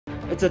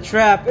It's a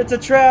trap. It's a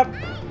trap.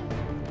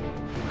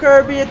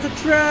 Kirby, it's a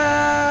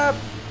trap.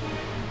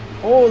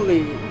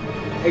 Holy.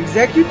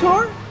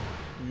 Executor?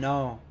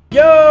 No.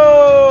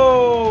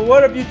 Yo!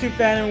 What up, YouTube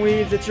fan and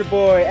weebs? It's your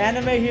boy,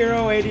 Anime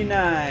Hero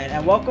 89,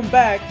 and welcome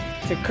back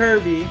to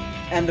Kirby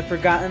and the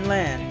Forgotten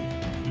Land.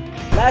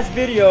 Last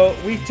video,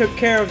 we took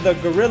care of the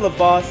gorilla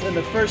boss in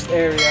the first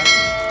area,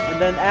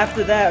 and then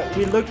after that,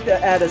 we looked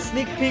at a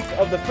sneak peek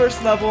of the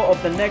first level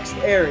of the next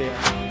area.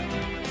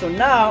 So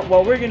now,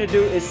 what we're gonna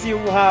do is see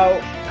how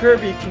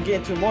Kirby can get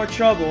into more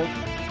trouble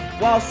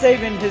while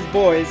saving his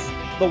boys,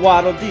 the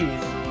Waddle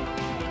Dees.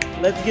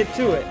 Let's get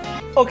to it.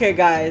 Okay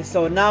guys,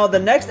 so now the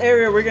next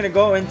area we're gonna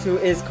go into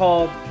is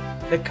called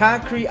the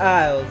Concrete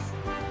Isles.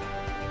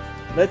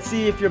 Let's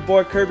see if your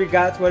boy Kirby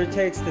got what it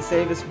takes to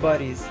save his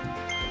buddies.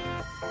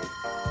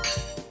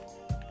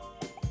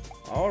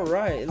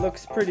 Alright, it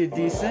looks pretty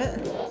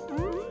decent.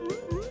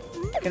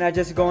 Can I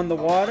just go in the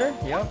water?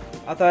 Yep.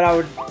 I thought I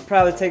would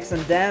probably take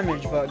some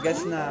damage, but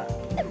guess not.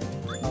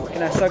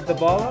 Can I suck the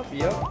ball up?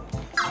 Yep.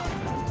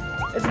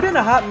 It's been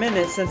a hot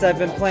minute since I've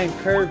been playing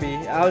Kirby.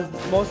 I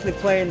was mostly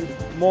playing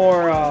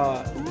more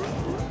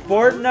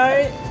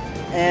Fortnite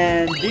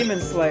and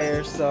Demon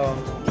Slayer, so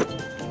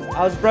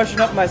I was brushing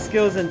up my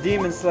skills in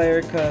Demon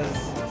Slayer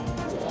because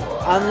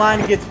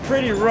online gets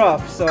pretty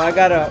rough, so I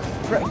gotta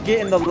get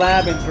in the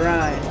lab and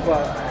grind.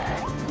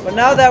 But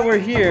now that we're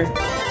here,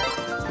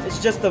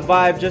 it's just a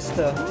vibe just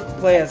to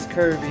play as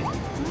Kirby.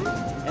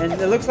 And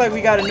it looks like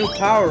we got a new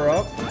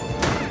power-up.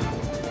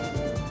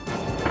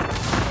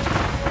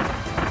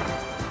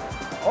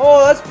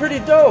 Oh, that's pretty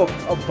dope.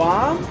 A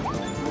bomb?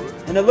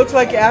 And it looks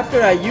like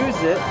after I use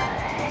it,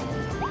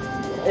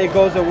 it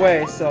goes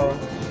away, so...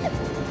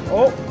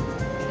 Oh,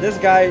 this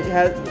guy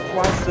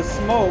wants to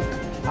smoke.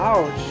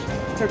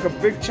 Ouch. Took a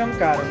big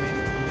chunk out of me.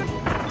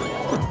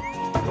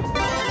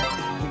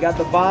 We got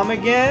the bomb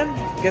again.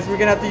 Guess we're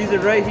gonna have to use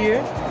it right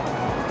here.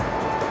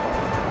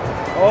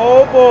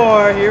 Oh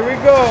boy, here we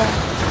go.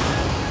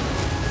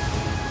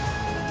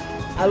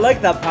 I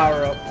like that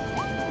power-up.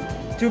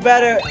 Too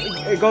bad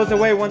it goes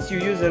away once you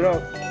use it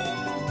up.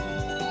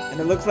 And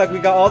it looks like we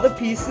got all the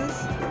pieces.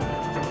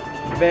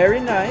 Very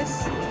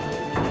nice.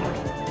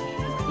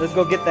 Let's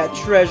go get that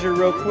treasure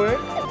real quick.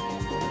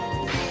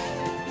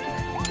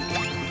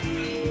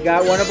 We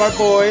got one of our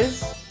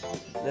boys.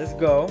 Let's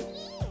go.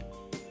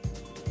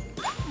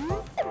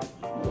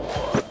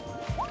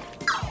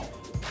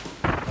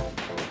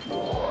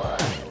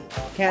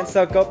 Can't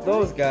suck up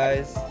those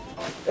guys.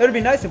 It would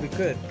be nice if we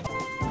could.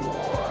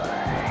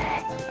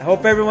 I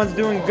hope everyone's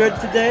doing good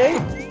today.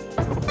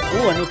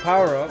 Ooh, a new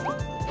power-up.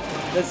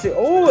 Let's see.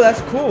 Oh,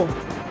 that's cool.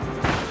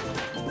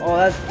 Oh,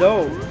 that's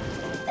dope.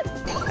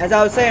 As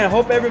I was saying, I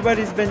hope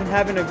everybody's been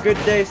having a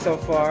good day so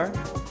far.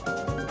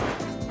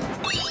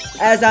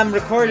 As I'm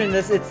recording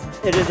this,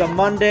 it is a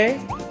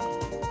Monday.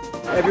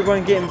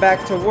 Everyone getting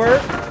back to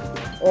work.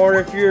 Or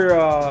if you're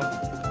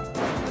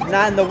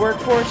not in the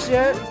workforce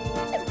yet,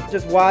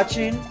 just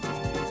watching,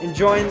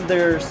 enjoying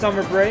their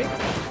summer break.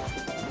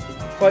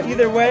 But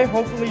either way,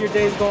 hopefully your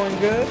day's going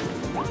good.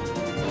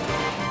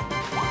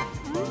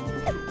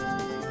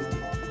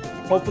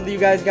 Hopefully you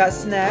guys got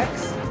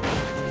snacks.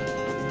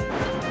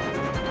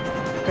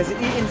 Because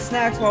eating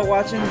snacks while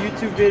watching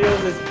YouTube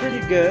videos is pretty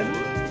good.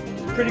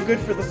 Pretty good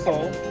for the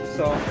soul.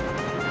 So,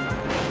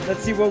 let's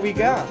see what we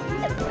got.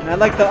 And I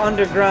like the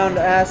underground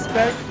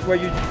aspect where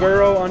you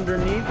burrow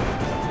underneath.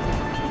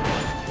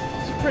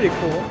 It's pretty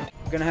cool.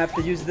 I'm gonna have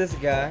to use this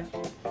guy.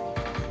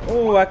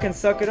 Oh, I can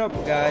suck it up,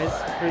 guys.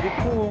 Pretty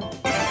cool.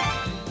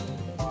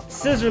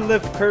 Scissor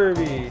lift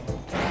Kirby.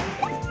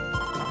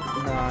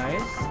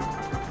 Nice.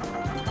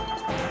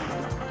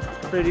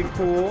 Pretty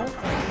cool.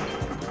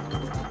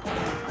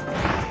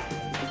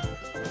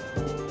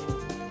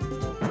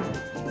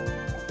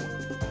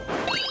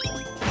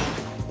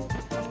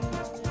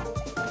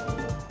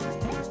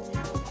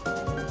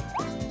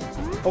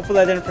 Hopefully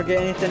I didn't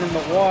forget anything in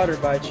the water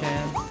by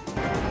chance.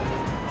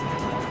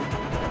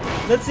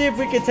 Let's see if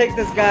we can take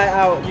this guy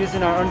out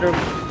using our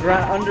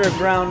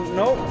underground.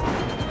 Nope.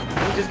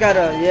 We just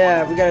gotta,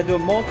 yeah, we gotta do it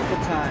multiple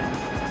times.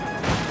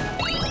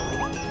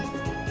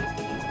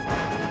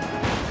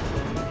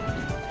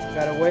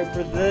 Gotta wait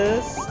for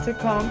this to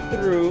come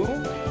through.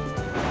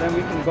 Then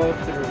we can go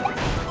through.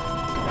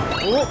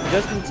 Ooh,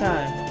 just in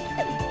time.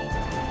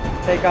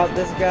 Take out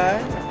this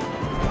guy.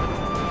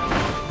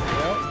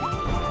 Yep.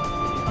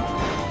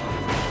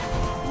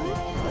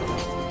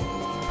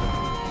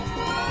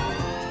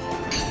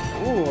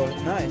 Ooh,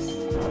 nice.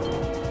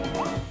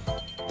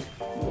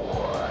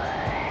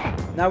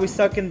 Now we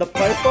suck in the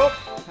pipe up.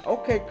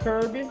 Okay,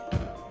 Kirby.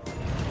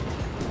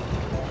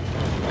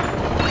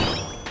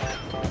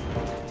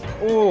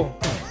 Ooh,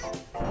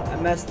 I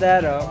messed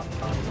that up.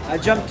 I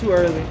jumped too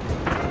early.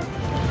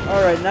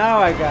 Alright, now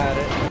I got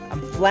it.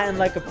 I'm flattened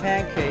like a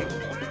pancake.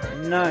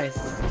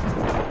 Nice.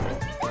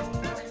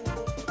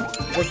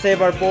 Let's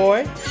save our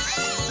boy.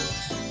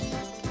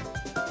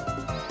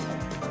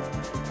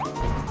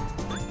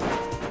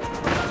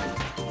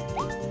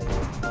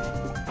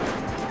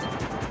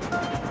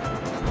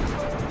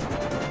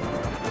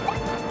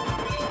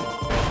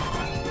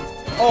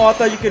 Oh, I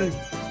thought you can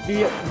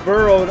be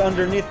burrowed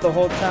underneath the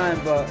whole time,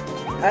 but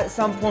at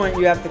some point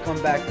you have to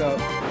come back up.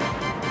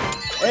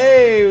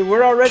 Hey,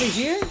 we're already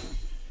here?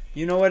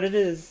 You know what it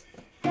is.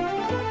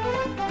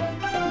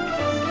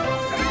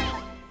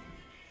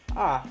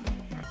 Ah.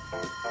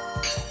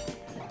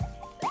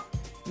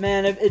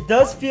 Man, it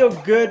does feel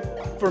good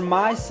for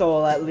my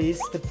soul, at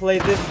least, to play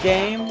this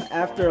game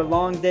after a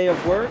long day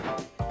of work.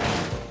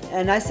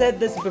 And I said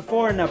this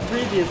before in a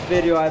previous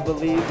video, I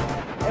believe,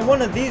 and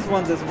one of these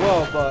ones as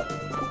well, but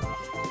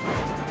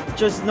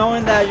just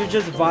knowing that you're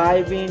just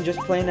vibing, just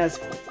playing as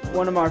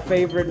one of our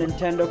favorite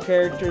Nintendo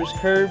characters,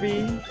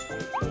 Kirby,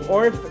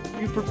 or if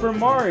you prefer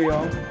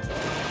Mario,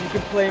 you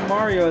can play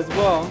Mario as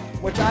well,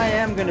 which I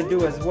am gonna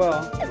do as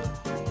well.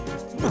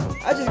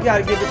 I just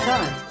gotta give it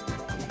time.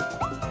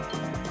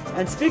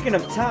 And speaking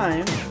of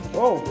time,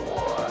 oh,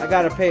 I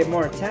gotta pay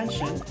more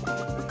attention.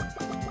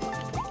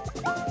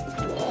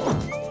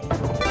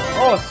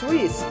 Oh,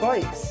 sweet,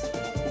 spikes.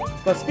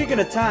 But speaking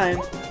of time,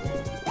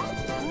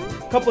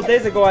 a couple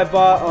days ago I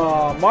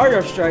bought Mario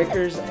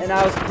Strikers, and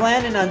I was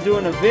planning on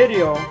doing a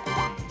video,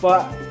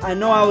 but I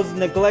know I was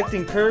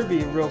neglecting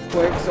Kirby real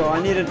quick, so I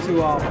needed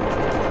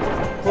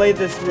to play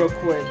this real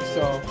quick.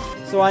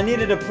 So I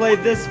needed to play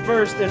this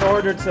first in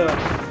order to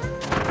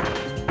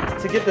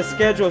get the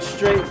schedule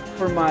straight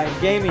for my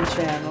gaming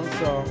channel.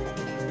 So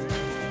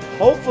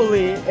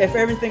hopefully, if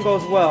everything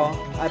goes well,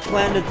 I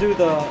plan to do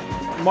the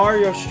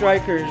Mario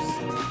Strikers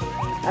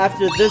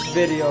after this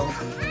video.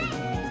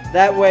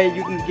 That way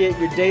you can get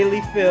your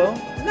daily fill,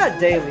 not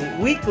daily,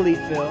 weekly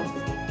fill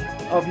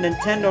of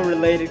Nintendo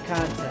related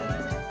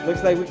content.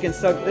 Looks like we can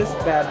suck this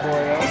bad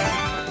boy up.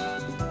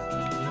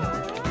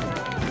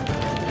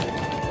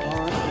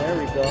 On, there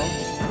we go.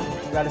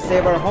 We gotta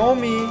save our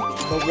homie,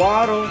 the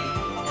waddle.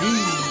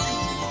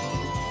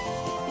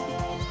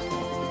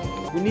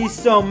 We need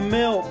some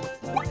milk.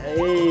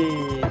 Hey,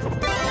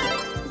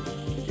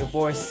 your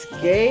boy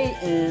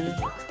skating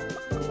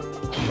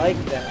like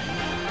that.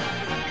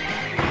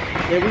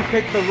 Did we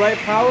pick the right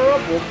power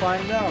up? We'll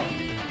find out.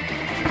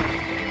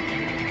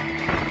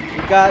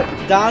 We got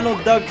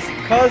Donald Duck's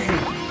cousin.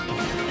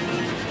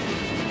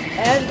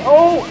 And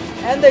oh,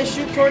 and they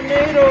shoot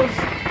tornadoes.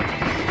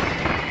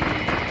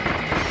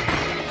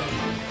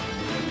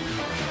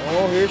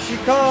 Oh, here she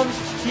comes.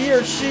 He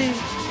or she.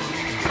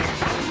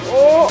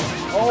 Oh,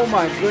 oh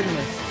my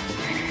goodness.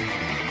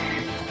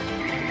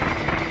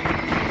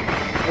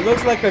 It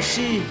looks like a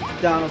she,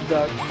 Donald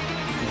Duck.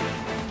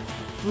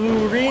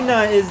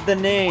 Florina is the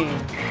name.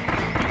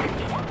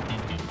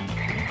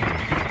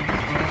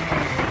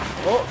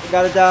 Oh,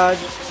 gotta dodge.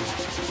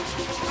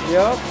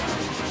 Yup.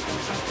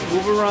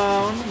 Move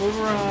around, move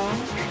around.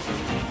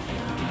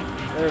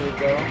 There we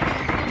go.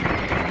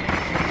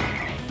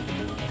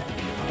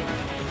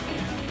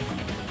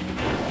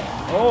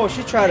 Oh,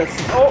 she tried to...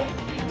 Oh!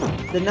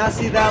 Did not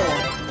see that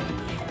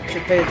one.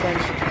 Should pay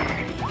attention.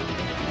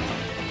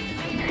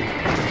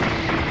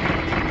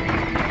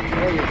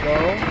 There we go.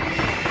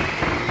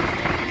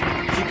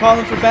 She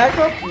calling for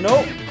backup?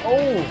 Nope.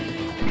 Oh.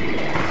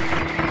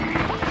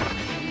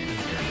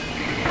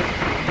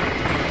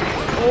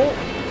 Oh.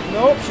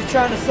 Nope. She's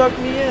trying to suck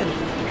me in.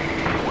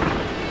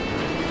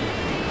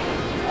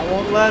 I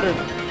won't let her.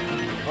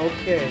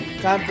 Okay.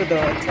 Time for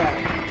the attack.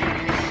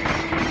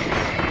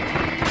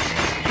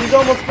 She's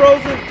almost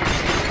frozen.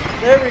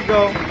 There we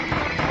go.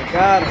 I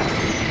got him.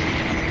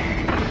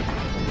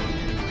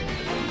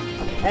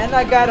 And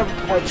I got an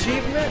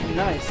achievement.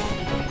 Nice.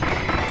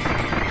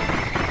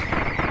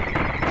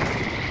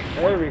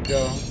 There we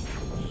go.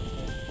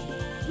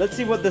 Let's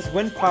see what this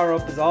wind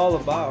power-up is all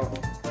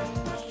about.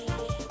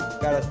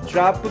 Got a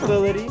drop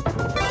ability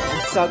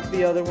and suck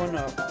the other one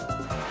up.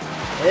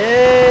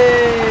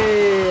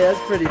 Hey, that's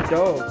pretty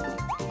dope.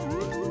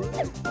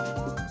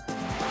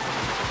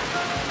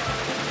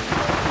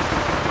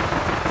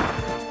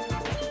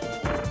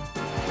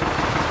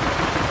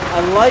 I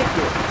like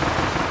it.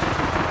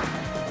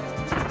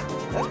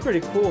 That's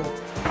pretty cool.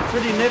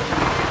 Pretty nifty.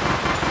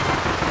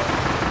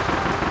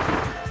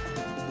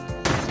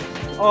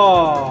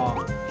 Oh.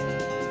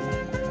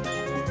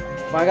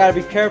 But I gotta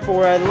be careful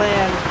where I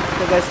land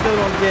because I still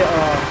don't get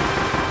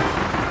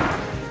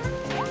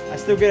I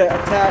still get an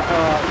attack,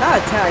 not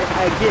attack,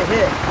 I get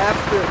hit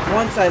after,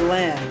 once I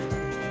land.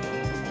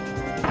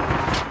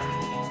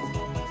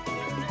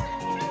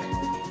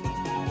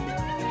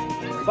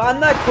 But I'm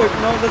not quick,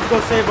 no, let's go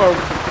save our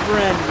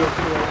friend real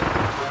quick.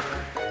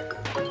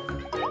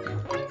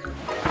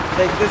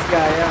 Take this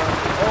guy out.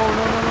 Oh,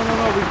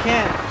 no, we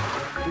can't.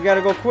 We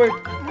gotta go quick.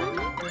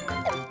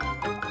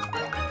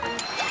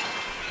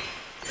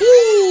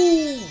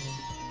 Woo!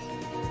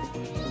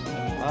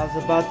 That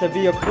was about to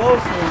be a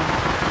close one.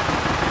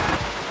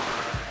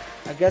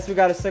 I guess we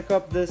gotta suck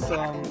up this, oh,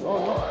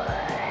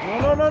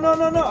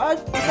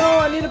 no,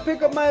 I need to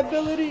pick up my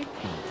ability.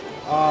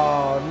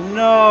 Oh,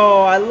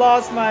 no, I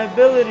lost my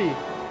ability.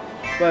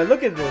 But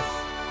look at this.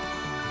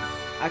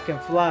 I can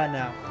fly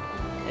now.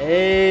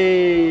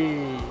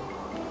 Hey,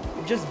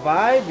 just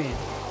vibing.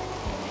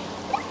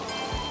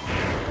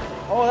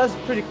 Oh, that's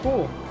pretty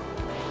cool.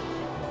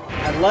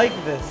 I like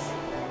this.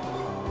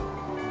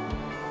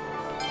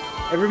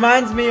 It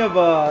reminds me of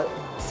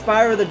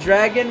Spyro the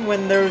Dragon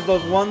when there was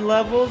those one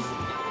levels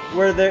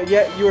where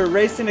you were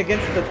racing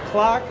against the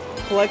clock,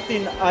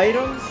 collecting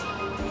items.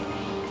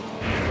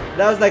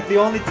 That was like the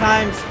only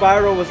time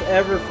Spyro was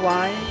ever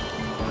flying.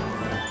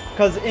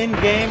 Cause in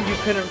game you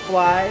couldn't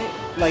fly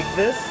like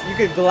this. You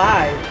could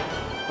glide,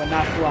 but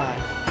not fly.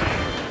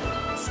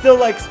 Still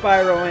like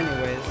Spyro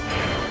anyways.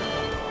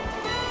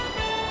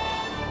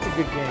 It's a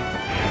good game.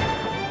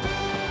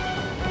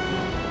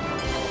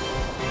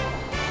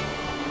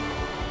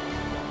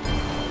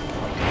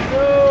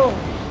 No!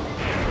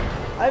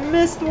 I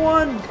missed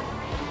one!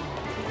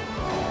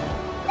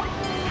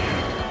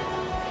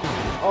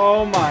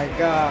 Oh my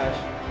gosh.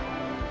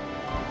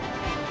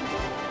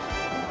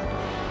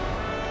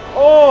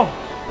 Oh!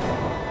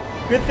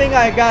 Good thing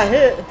I got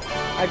hit.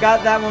 I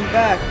got that one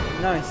back.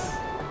 Nice.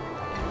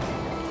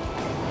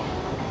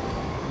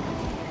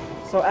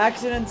 So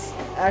accidents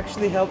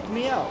actually helped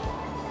me out.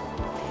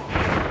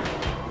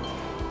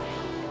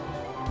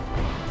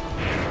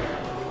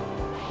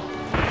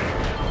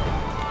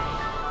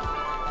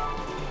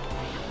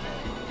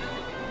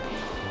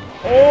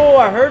 Oh,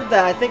 I heard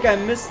that. I think I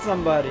missed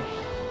somebody.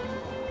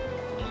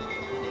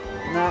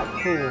 Not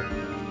cool.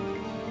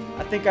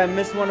 I think I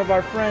missed one of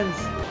our friends.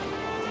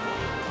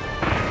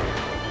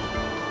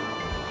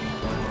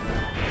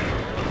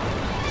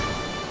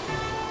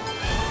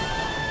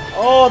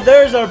 Oh,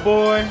 there's our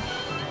boy.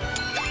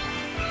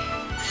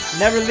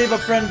 Never leave a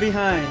friend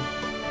behind.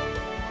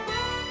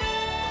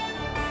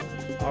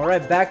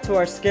 Alright, back to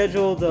our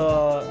scheduled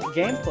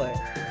gameplay.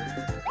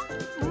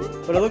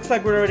 But it looks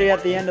like we're already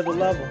at the end of the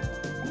level.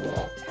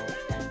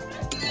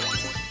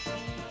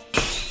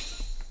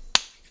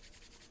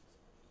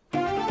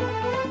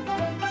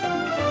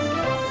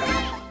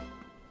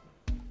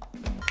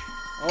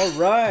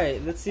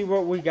 Alright, let's see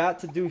what we got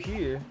to do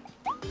here.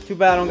 Too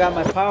bad I don't got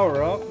my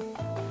power up.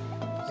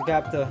 Just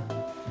got to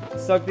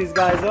suck these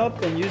guys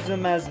up and use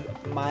them as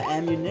my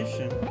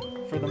ammunition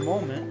for the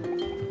moment.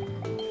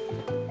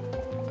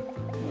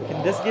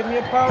 Can this give me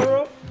a power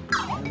up?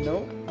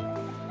 Nope.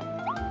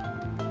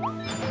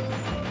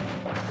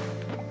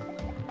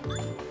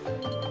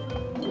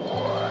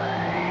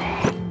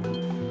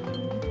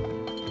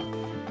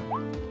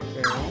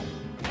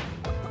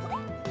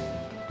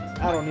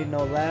 I don't need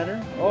no ladder.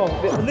 Oh,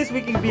 at least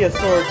we can be a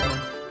swordsman.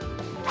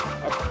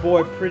 Our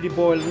boy, pretty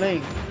boy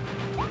Link.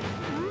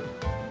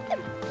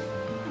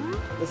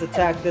 Let's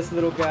attack this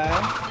little guy.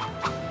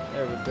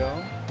 There we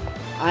go.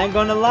 I ain't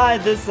gonna lie,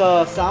 this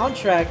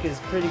soundtrack is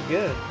pretty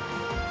good.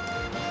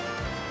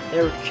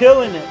 They were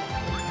killing it.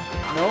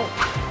 Nope.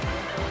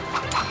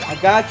 I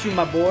got you,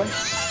 my boy.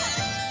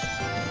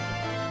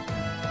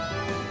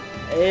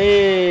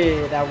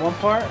 Hey, that one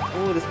part.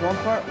 Ooh, this one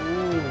part.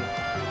 Ooh,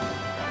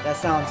 that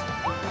sounds.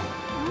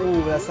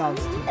 Ooh, that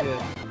sounds too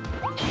good.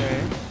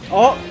 Okay.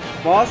 Oh,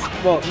 boss.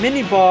 Well,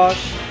 mini boss.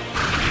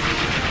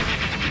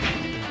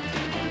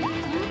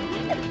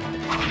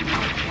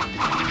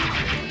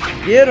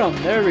 Get him.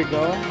 There we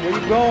go. Where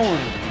you going?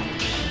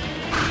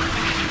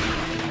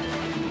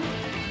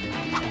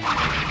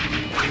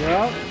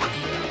 Yep.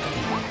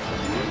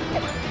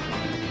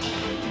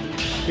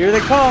 Here they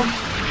come.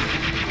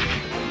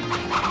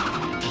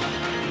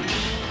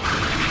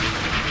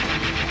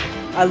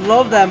 I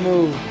love that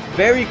move.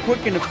 Very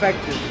quick and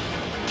effective.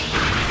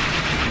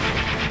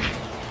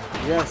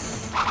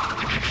 Yes.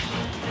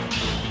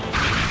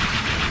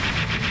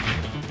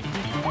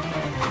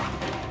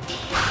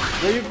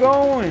 Where you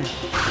going?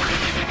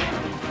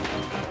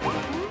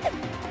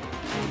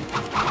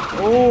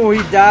 Oh,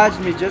 he dodged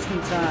me just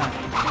in time.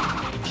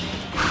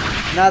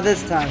 Not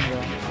this time,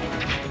 bro.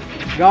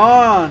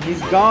 Gone.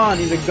 He's gone.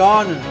 He's a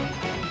goner.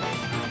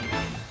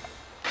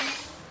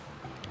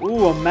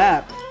 Ooh, a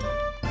map.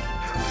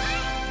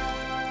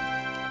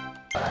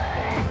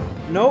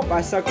 Nope,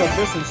 I sucked up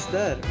this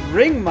instead.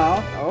 Ring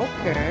mouth.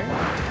 Okay.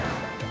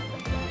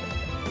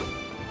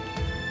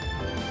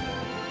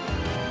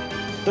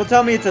 Don't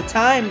tell me it's a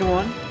timed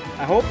one.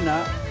 I hope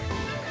not.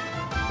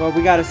 But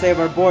we gotta save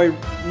our boy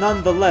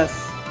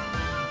nonetheless.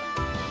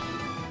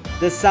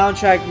 This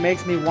soundtrack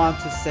makes me want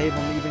to save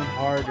him even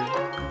harder.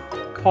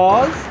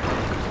 Pause.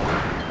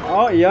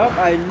 Oh, yep,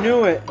 I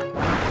knew it.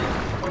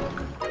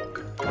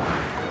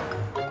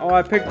 Oh,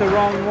 I picked the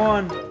wrong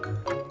one.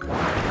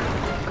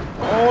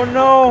 Oh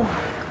no!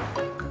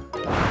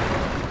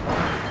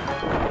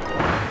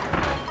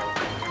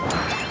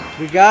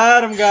 We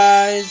got him,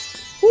 guys.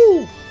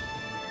 Woo!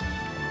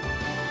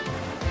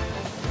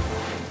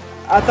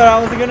 I thought I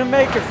wasn't gonna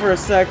make it for a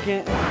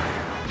second.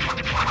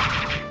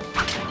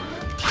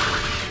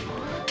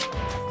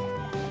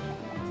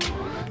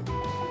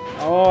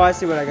 Oh, I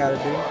see what I gotta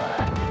do.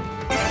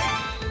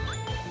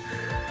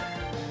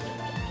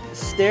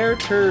 Stare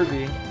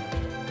Kirby.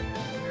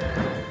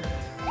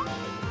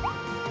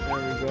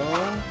 Go.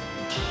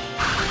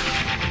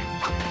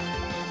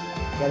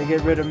 Gotta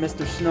get rid of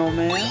Mr.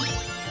 Snowman.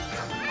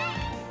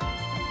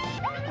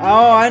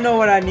 Oh, I know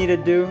what I need to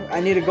do. I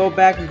need to go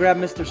back and grab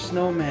Mr.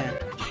 Snowman.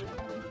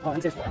 Oh,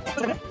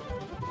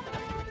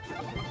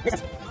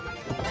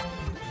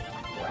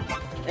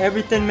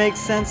 Everything makes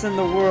sense in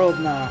the world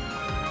now.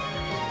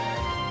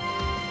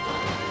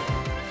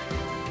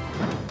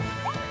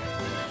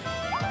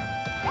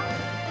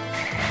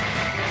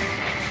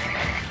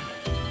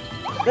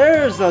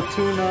 There's a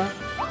tuna.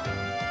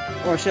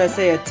 Or should I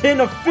say a tin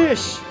of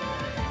fish?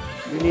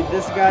 We need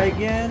this guy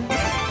again.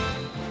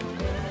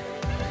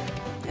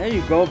 There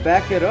you go.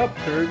 Back it up,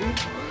 Kirby.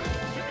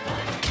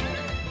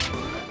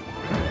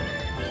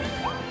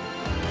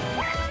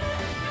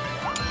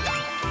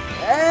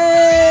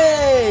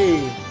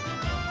 Hey!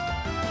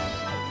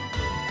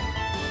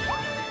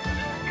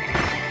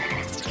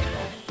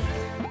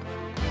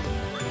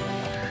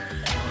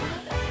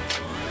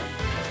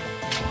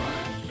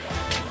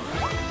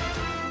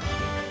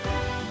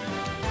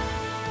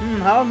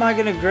 How am I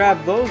gonna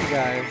grab those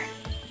guys?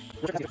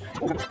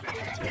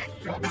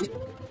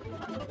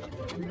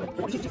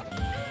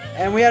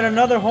 And we had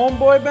another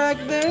homeboy back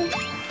there?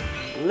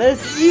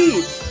 Let's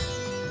eat!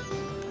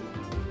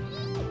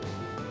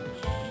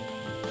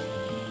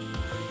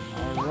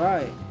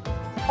 Alright.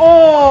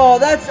 Oh,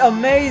 that's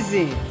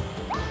amazing!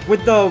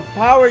 With the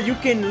power, you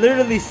can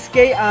literally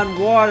skate on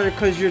water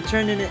because you're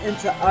turning it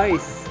into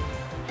ice.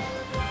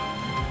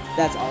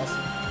 That's awesome.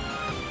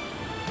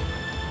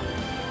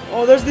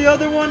 Oh, there's the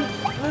other one.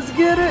 Let's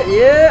get it.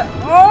 Yeah.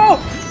 Oh,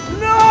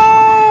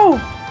 no!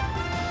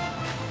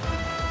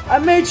 I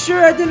made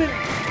sure I didn't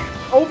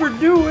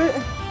overdo it.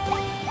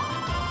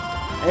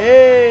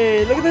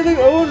 Hey, look at that.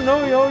 Oh,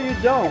 no, yo, you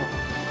don't.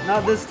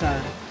 Not this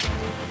time.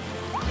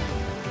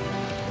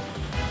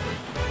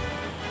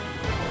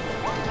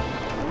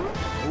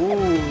 Ooh,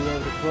 that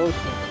was a close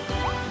one.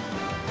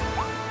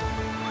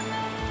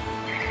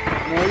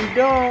 No, you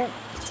don't.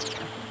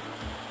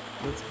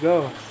 Let's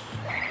go.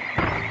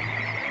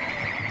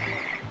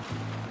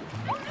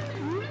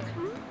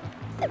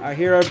 I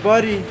hear our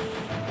buddy.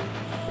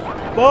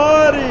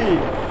 Buddy!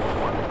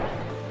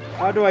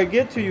 How do I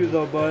get to you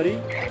though, buddy?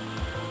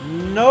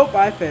 Nope,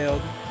 I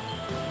failed.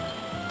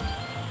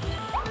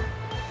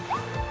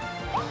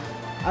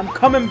 I'm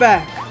coming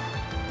back.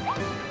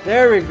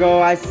 There we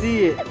go, I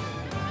see it.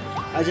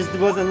 I just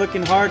wasn't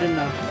looking hard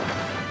enough.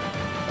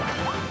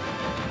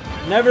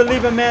 Never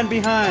leave a man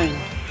behind.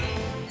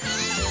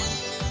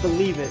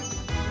 Believe it.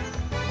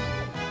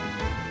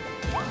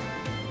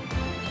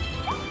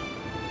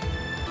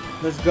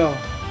 Let's go.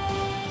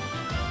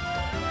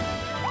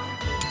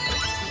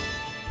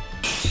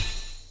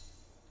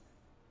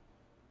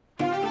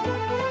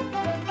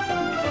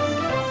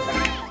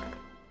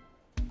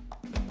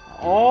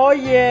 Oh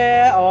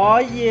yeah, oh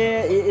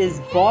yeah, it is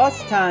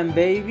boss time,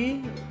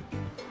 baby.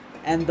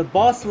 And the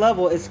boss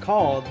level is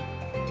called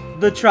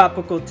the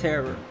Tropical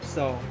Terror.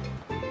 So,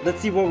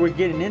 let's see what we're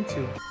getting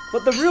into.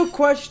 But the real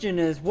question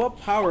is, what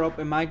power-up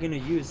am I gonna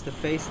use to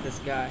face this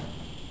guy?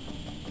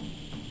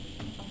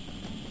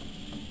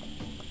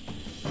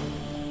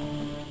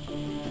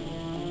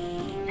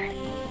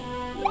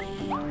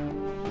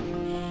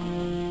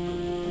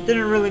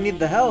 Didn't really need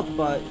the health,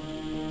 but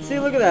see,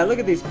 look at that. Look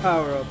at these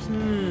power-ups.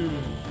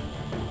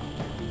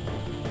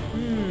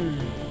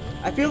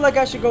 I feel like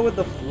I should go with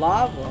the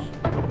lava.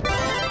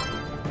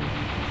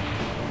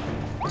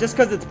 Just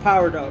because it's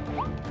powered up.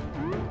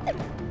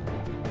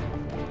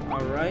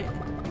 Alright.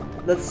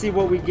 Let's see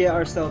what we get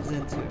ourselves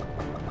into.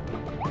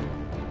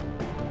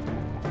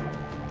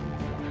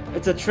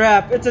 It's a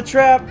trap. It's a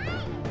trap.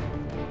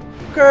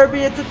 Kirby,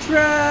 it's a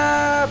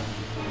trap.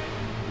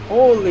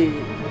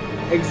 Holy.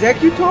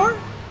 Executor?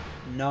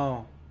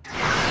 No.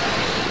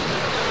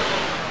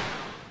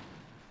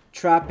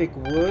 Tropic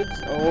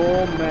Woods?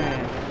 Oh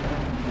man.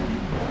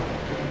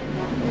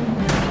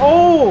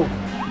 Oh!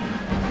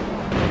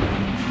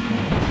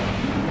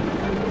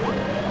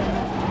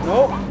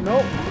 Nope,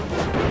 nope.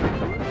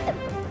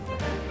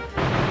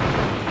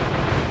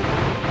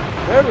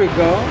 There we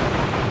go.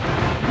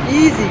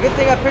 Easy. Good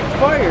thing I picked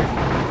fire.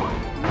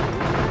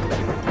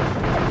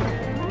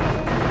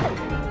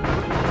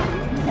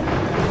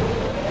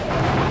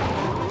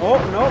 Oh,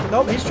 nope,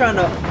 nope. He's trying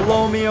to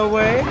blow me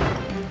away.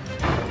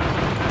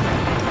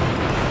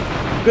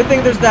 Good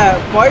thing there's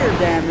that fire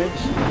damage.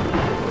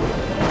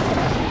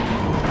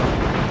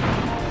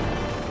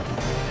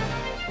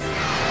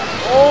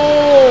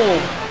 Oh!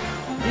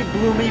 He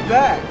blew me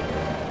back.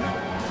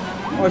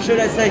 Or should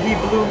I say he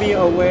blew me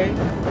away?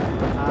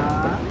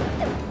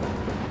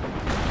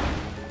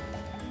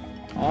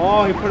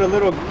 Oh, he put a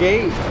little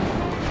gate.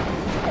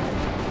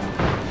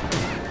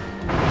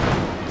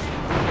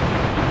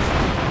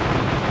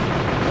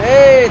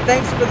 Hey,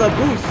 thanks for the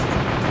boost.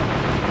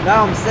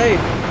 Now I'm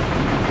safe.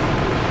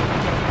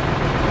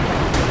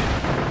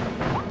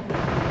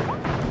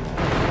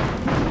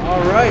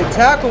 Alright,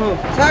 tackle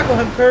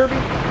him, Kirby.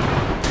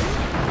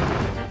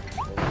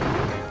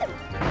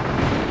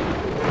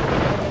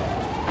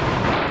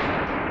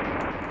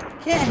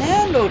 Can't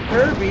handle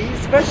Kirby,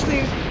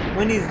 especially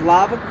when he's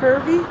lava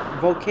Kirby,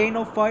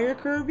 volcano fire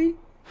Kirby.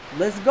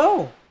 Let's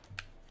go.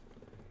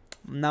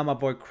 Now my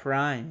boy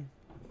crying.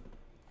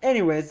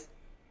 Anyways,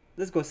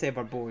 let's go save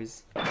our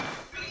boys.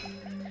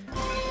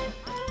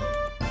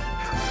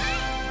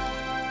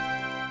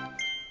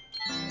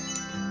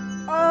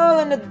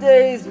 in a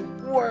day's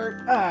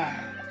work.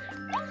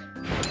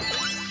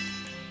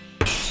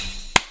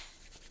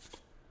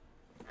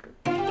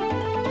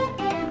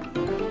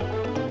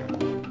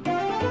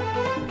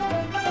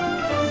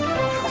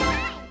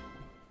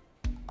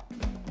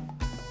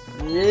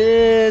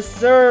 Yes,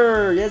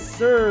 sir. Yes,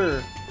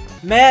 sir.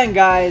 Man,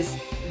 guys,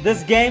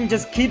 this game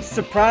just keeps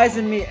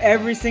surprising me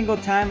every single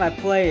time I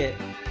play it.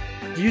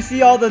 Do you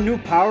see all the new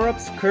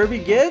power-ups Kirby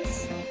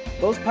gets?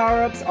 Those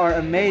power-ups are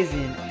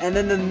amazing. And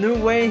then the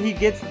new way he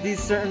gets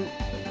these certain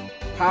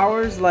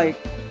powers like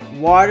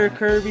water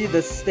Kirby,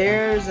 the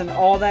stairs and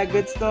all that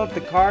good stuff,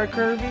 the car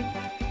Kirby.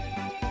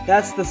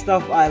 That's the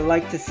stuff I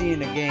like to see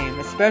in a game,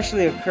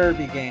 especially a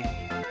Kirby game.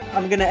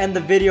 I'm gonna end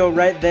the video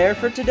right there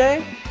for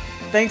today.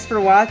 Thanks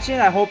for watching.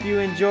 I hope you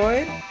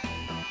enjoyed.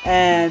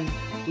 And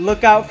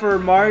look out for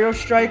Mario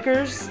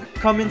Strikers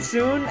coming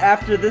soon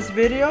after this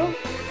video.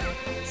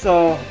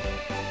 So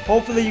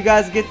hopefully you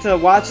guys get to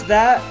watch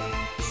that,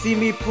 see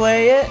me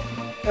play it.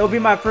 It'll be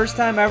my first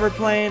time ever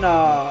playing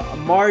a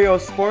Mario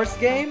sports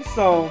game,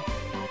 so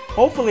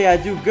hopefully I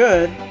do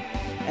good.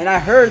 And I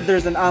heard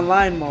there's an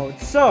online mode,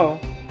 so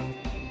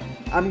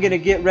I'm gonna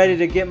get ready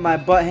to get my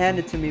butt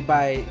handed to me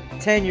by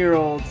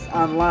 10-year-olds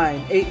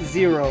online,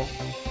 8-0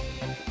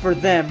 for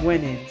them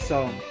winning.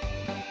 So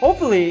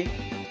hopefully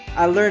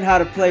I learn how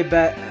to play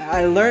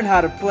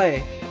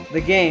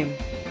the game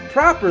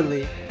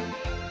properly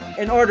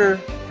in order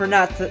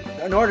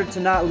to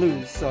not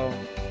lose. So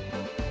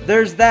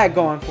there's that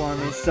going for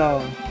me.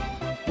 So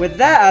with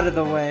that out of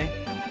the way,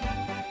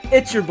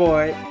 it's your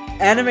boy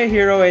Anime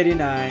Hero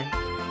 89.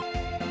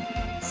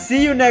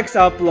 See you next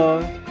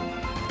upload,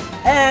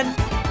 and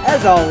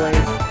as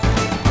always,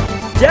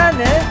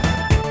 Janet.